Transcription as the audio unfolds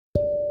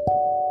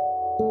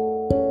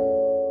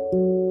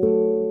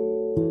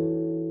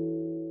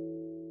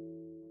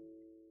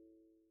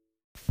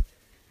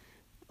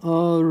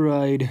All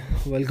right,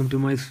 welcome to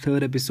my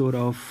third episode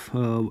of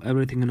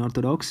Everything in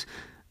Orthodox.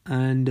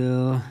 And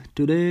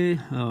today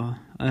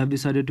I have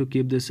decided to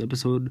keep this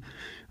episode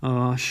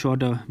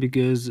shorter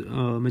because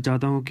मैं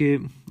चाहता हूँ कि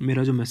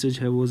मेरा जो message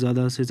है वो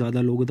ज़्यादा से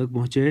ज़्यादा लोगों तक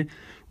पहुँचे।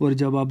 और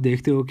जब आप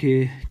देखते हो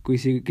कि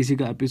किसी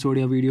का एपिसोड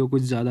या वीडियो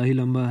कुछ ज़्यादा ही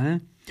लंबा है,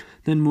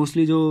 दैन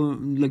मोस्टली जो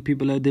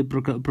पीपल है दे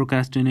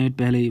प्रोक्रेस्टिनेट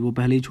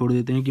पहले ही छोड़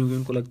देते हैं, क्योंकि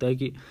उनको लगता है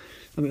कि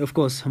ऑफ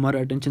कोर्स हमारा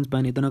अटेंशन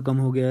स्पैन इतना कम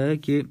हो गया है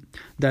कि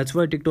that's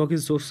why TikTok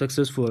is so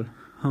successful.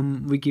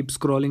 We keep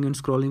scrolling and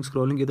scrolling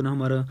scrolling, इतना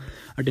हमारा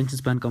अटेंशन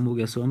स्पैन कम हो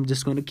गया. सो I am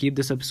just going to keep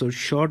this episode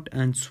short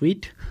and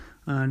sweet.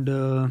 And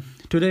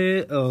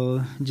today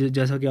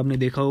जैसा कि आपने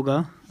देखा होगा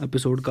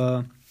एपिसोड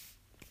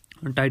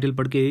का टाइटल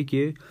पढ़ के ही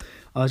कि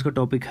आज का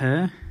टॉपिक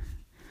है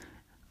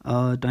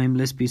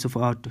timeless piece of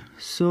art.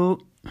 So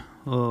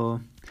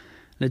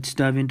let's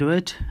dive into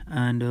it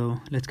and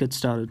let's get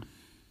started.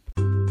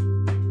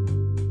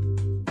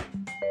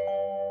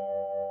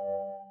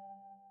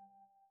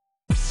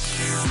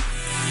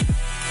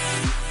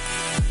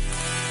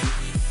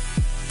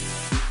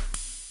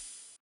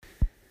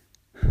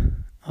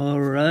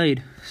 All right,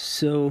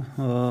 so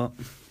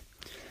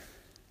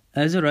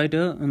as a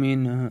writer,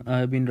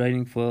 I've been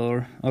writing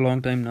for a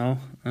long time now,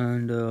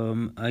 and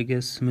I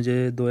guess मुझे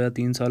 2 या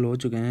 3 साल हो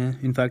चुके हैं.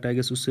 In fact, I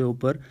guess उससे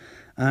ऊपर.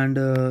 And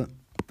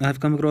I've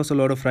come across a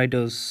lot of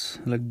writers,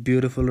 like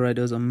beautiful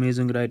writers,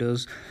 amazing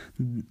writers,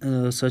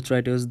 such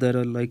writers that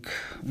are like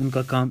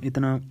उनका काम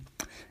इतना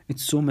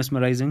it's so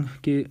mesmerizing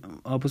कि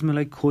आप उसमें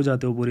like खो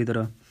जाते हो पूरी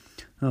तरह.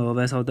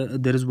 वैसा होता है.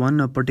 There is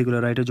one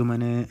particular writer जो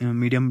मैंने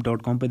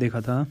medium.com पे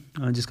देखा था,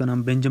 जिसका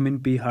नाम बेंजामिन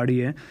पी हार्डी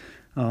है.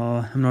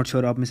 आई एम नॉट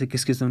श्योर आप में से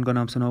किस किस ने उनका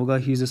नाम सुना होगा.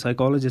 He is a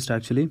psychologist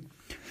actually,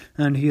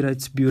 and he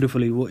writes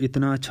beautifully. वो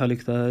इतना अच्छा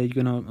लिखता है,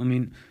 you know,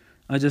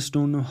 I just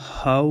don't know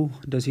how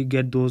does he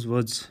get those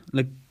words.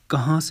 Like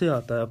कहाँ से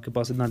आता है आपके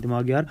पास इतना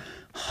दिमाग यार.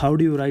 How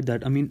do you write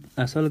that.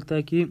 ऐसा लगता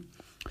है कि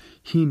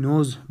he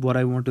knows what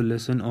I want to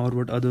listen or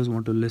what others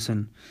want to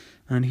listen,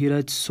 and he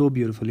writes so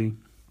beautifully.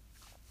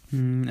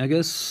 I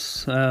guess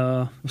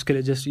उसके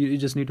लिए you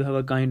just need to have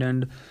a kind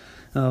and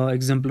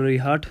exemplary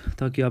heart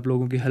ताकि आप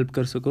लोगों की हेल्प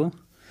कर सको.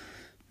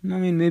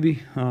 Maybe.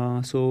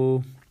 So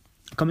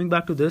coming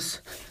back to this,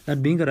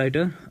 that being a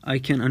writer, I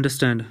can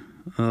understand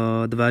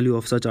the value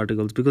of such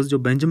articles, because जो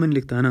Benjamin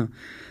लिखता है ना,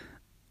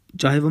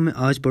 चाहे वो मैं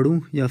आज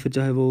पढ़ूँ या फिर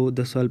चाहे वो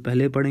 10 साल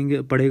पहले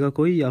पढ़ेगा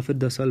कोई या फिर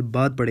 10 साल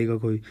बाद पढ़ेगा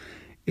कोई,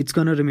 it's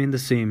gonna remain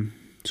the same.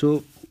 So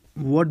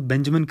what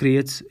Benjamin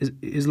creates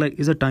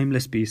is a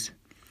timeless piece.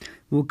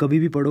 वो कभी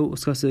भी पढ़ो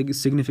उसका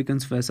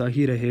सिग्निफिकेंस वैसा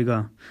ही रहेगा.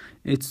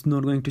 It's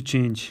not going to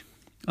change.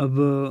 अब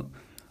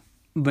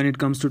when it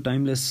comes to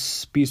timeless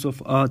piece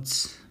of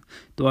arts,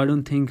 तो आई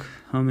डोंट थिंक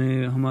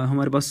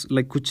हमारे पास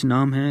लाइक कुछ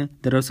नाम हैं.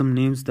 There are some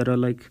names that are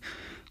like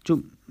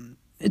जो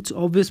it's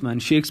obvious man.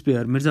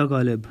 Shakespeare, Mirza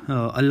Ghalib,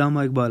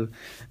 Allama Iqbal,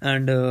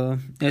 and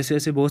ऐसे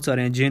ऐसे बहुत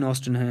सारे हैं. जेन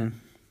ऑस्टन हैं.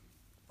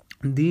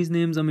 These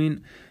names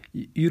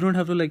you don't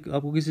have to like,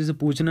 आपको किसी से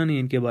पूछना नहीं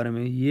इनके बारे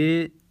में.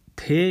 ये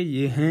थे,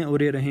 ये हैं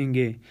और ये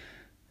रहेंगे.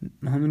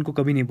 हम इनको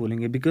कभी नहीं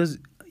बोलेंगे, बिकॉज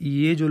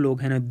ये जो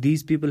लोग हैं ना,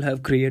 these people have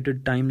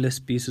created timeless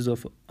pieces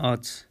of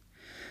arts,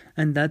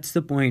 and that's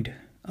the point.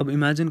 अब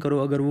इमेजिन करो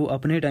अगर वो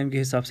अपने टाइम के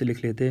हिसाब से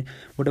लिख लेते,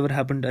 whatever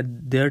happened at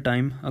their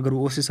time, अगर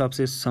वो उस हिसाब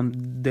से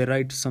they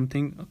write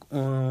something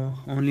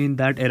only in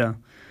that era,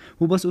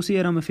 वो बस उसी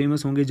एरा में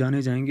फेमस होंगे,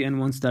 जाने जाएंगे.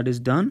 And once that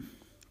is done,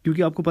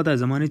 क्योंकि आपको पता है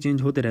ज़माने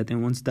चेंज होते रहते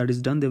हैं, once that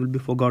is done they will be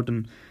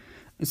forgotten.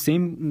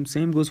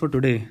 Same goes for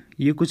today.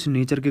 ये कुछ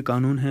नेचर के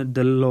कानून हैं, the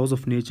laws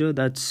of nature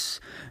that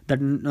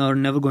are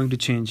never going to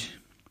change.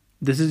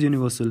 This is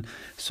universal.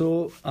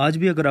 So आज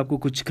भी अगर आपको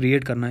कुछ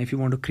क्रिएट करना है, if you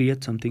want to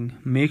create something,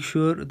 make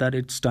sure that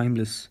it's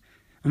timeless.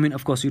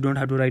 Of course, you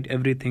don't have to write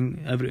everything.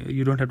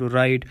 You don't have to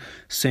write,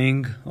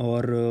 sing,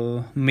 or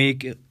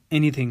make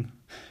anything.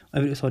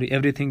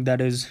 Everything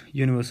that is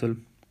universal.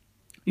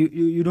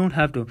 You don't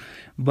have to,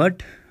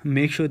 but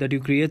make sure that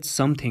you create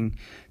something,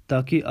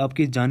 ताकि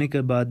आपके जाने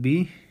के बाद भी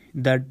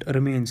that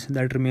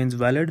remains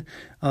valid.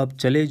 आप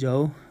चले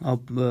जाओ,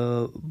 आप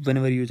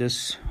whenever you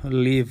just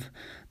leave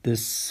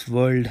this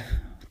world,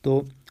 तो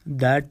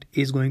that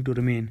is going to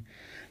remain.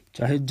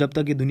 चाहे जब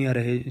तक ये दुनिया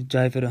रहे,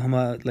 चाहे फिर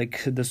हमारा like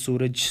the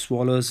Suraj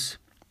swallows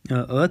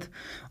earth,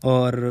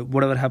 or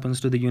whatever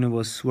happens to the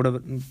universe,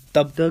 whatever,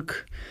 तब तक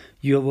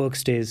your work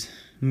stays.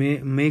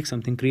 Make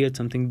something,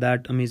 create something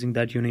that amazing,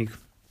 that unique.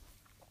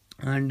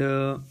 And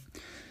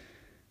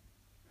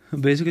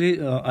basically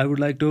I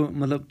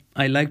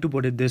like to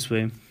put it this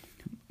way: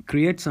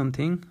 create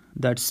something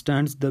that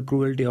stands the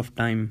cruelty of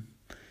time.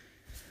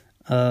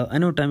 I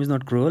know time is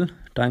not cruel.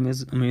 Time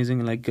is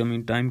amazing.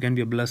 Time can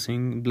be a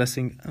blessing,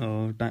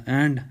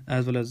 and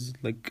as well as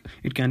like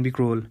it can be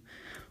cruel,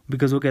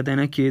 because वो कहते हैं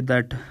ना कि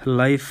that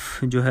life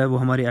जो है वो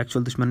हमारी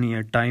actual दुश्मन नहीं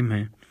है, time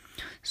है.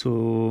 So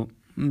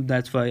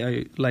that's why I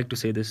like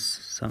to say this.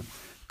 So,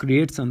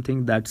 create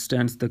something that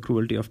stands the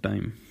cruelty of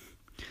time.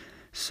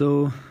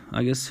 So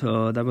I guess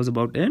that was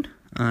about it,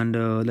 and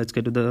let's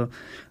get to the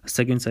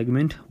second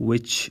segment,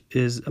 which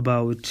is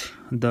about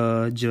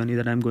the journey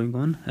that I'm going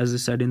on. As I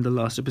said in the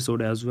last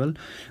episode as well,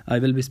 I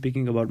will be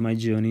speaking about my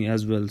journey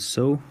as well.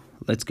 So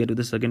let's get to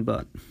the second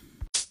part.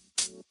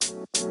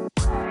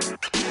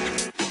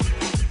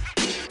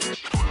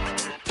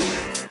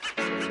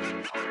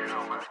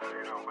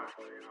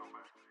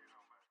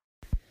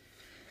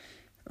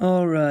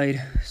 All right,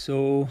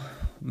 so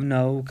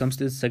now comes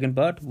the second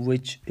part,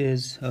 which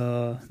is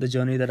the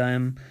journey that I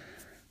am,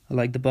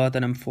 like the path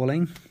that I'm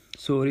following.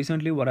 So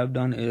recently what I've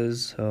done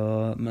is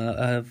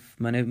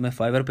मैं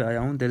Fiverr पे आया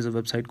हूँ. There is a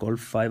website called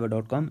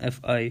fiverr.com,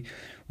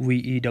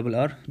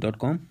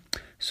 fiverr.com.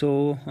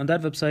 So on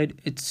that website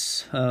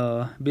it's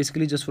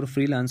basically just for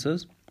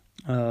freelancers,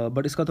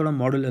 but इसका थोड़ा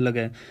model अलग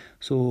है.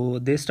 So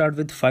they start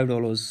with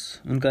 $5.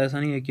 उनका ऐसा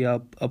नहीं है कि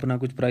आप अपना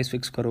कुछ प्राइस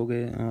फिक्स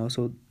करोगे.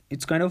 So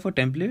it's kind of a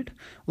template,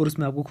 और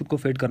उसमें आपको खुद को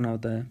फिट करना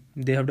होता है.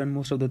 They have done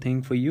most of the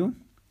thing for you,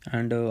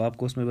 and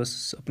आपको उसमें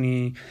बस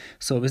अपनी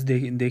सर्विस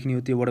देखनी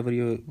होती है.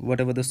 What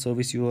ever the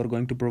service you are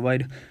going to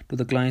provide to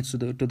the clients,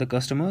 to the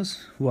customers,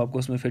 वो आपको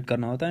उसमें फिट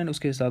करना होता है, एंड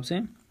उसके हिसाब से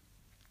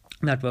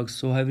that works.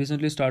 So I have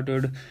recently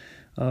started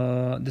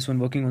this one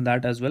working on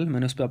that as well.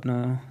 मैंने उस पर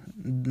अपना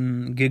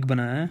गिग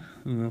बनाया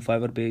है.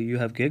 फाइवर पे यू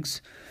हैव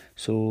गिग्स,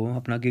 सो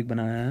अपना गिग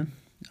बनाया है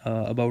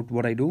about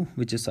what I do,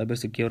 which is cyber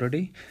security,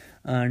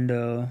 and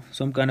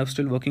so I'm kind of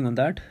still working on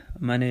that.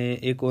 मैंने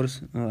एक और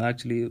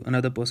actually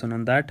another person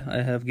on that,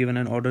 I have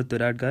given an order to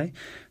that guy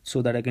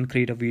so that I can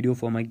create a video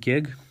for my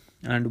gig,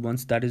 and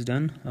once that is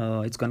done,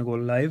 it's gonna go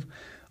live.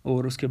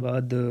 और उसके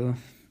बाद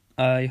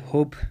I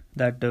hope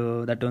that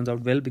that turns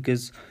out well,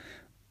 because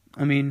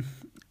I mean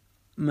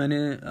मैंने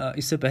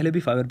इससे पहले भी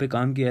fibre पे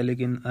काम किया है,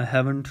 लेकिन आई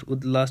हैवंट,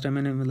 लास्ट टाइम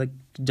मैंने मतलब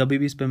जब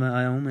भी इस पे मैं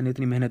आया हूँ मैंने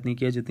इतनी मेहनत नहीं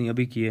की है जितनी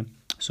अभी की है.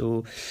 So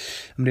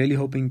I am really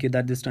hoping कि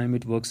that this time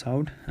it works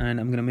out, and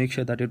I am gonna make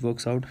sure that it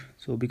works out.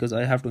 So because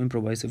I have to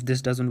improvise. If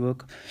this doesn't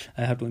work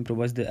I have to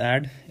improvise the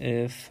add.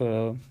 If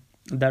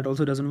that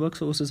also doesn't work,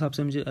 सो उस हिसाब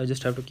से मुझे I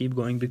just have to keep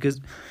going,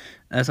 because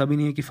ऐसा भी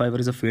नहीं है कि fibre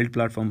is a failed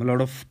platform. A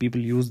lot of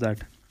people use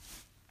that.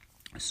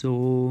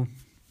 So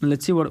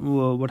let's see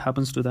what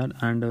happens to that,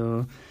 and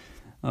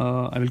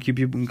I will keep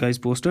you guys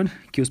posted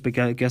कि उस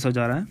पर कैसा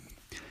जा रहा है.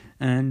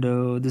 And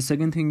the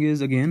second thing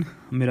is again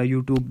मेरा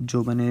YouTube,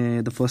 जो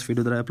मैंने the first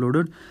video that I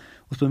uploaded,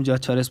 उस पर मुझे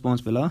अच्छा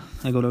रिस्पॉन्स मिला.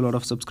 I got a lot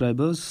of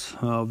subscribers,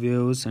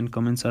 viewers and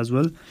comments as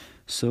well.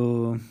 So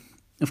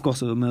of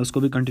course मैं उसको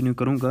भी कंटिन्यू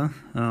करूँगा.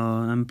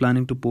 I am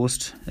planning to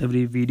post a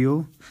video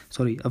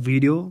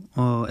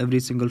every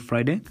single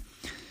Friday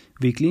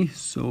weekly.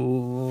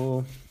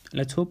 So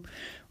let's hope.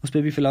 उस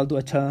पर भी फ़िलहाल तो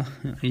अच्छा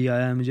ये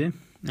आया है मुझे.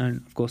 And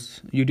of course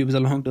YouTube is a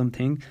long term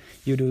thing.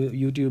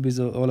 YouTube is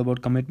all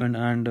about commitment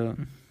and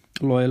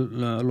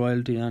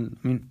loyalty, and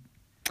I mean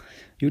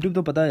YouTube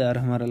तो पता है यार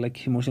हमारा like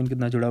emotion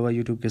कितना जुड़ा हुआ है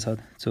YouTube के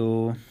साथ. So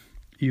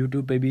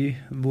YouTube पे भी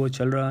वो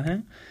चल रहा है.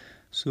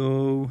 So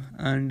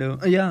and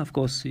yeah, of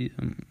course,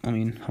 I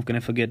mean how can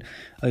I forget,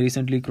 I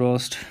recently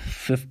crossed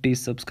 50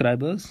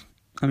 subscribers.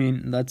 I mean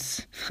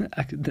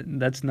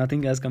that's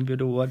nothing as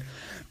compared to what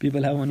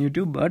people have on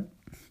YouTube, but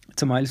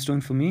it's a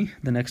milestone for me.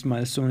 The next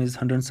milestone is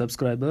 100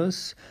 subscribers,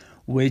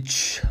 which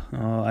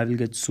I will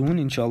get soon,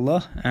 inshallah.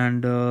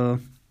 And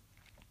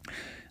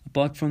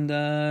apart from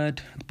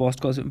that, the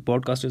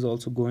podcast is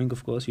also going.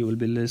 Of course, you will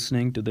be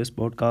listening to this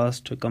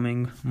podcast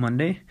coming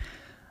Monday.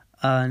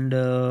 And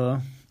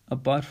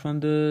apart from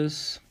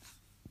this,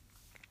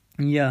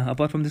 my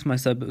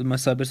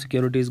cyber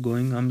security is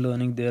going. I'm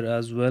learning there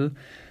as well,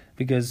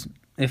 because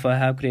if I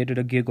have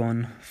created a gig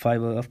on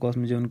Fiverr, of course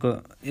मुझे उनको,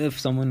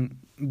 if someone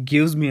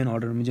gives me an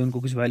order, मुझे उनको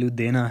कुछ value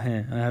देना है,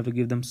 I have to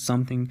give them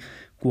something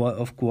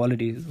of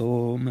quality. तो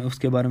मैं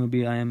उसके बारे में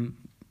भी I am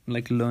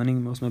like learning,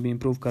 मैं उसमें भी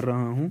improve कर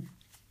रहा हूँ.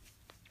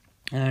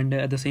 And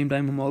at the same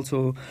time I'm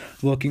also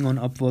working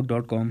on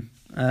upwork.com.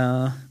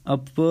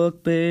 Upwork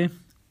पे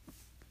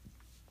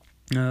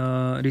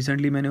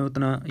रिसेंटली मैंने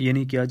उतना ये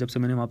नहीं किया जब से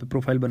मैंने वहाँ पे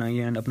प्रोफाइल बनाई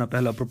है एंड अपना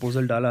पहला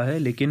प्रपोजल डाला है,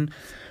 लेकिन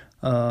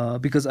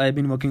because I've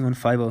been working on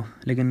Fiverr,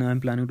 लेकिन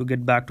I'm planning to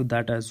get back to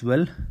that as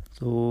well.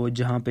 So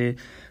जहाँ पे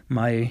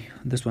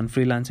this one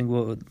freelancing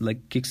वो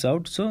like kicks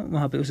out, so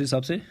वहाँ पे उस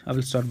हिसाब से I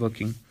will start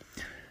working.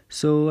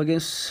 So I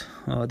guess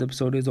the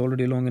episode is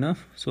already long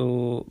enough, so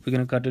we're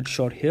gonna cut it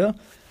short here.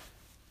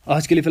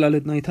 आज के लिए फ़िलहाल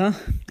इतना ही था.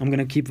 I'm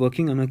gonna keep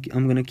working,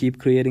 I'm gonna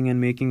keep creating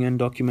and making and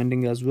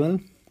documenting as well.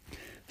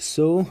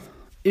 So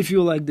if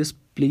you like this,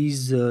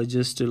 please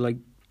just like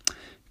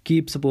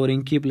keep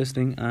supporting, keep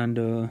listening, and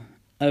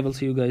I will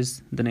see you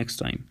guys the next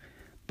time.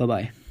 Bye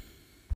bye.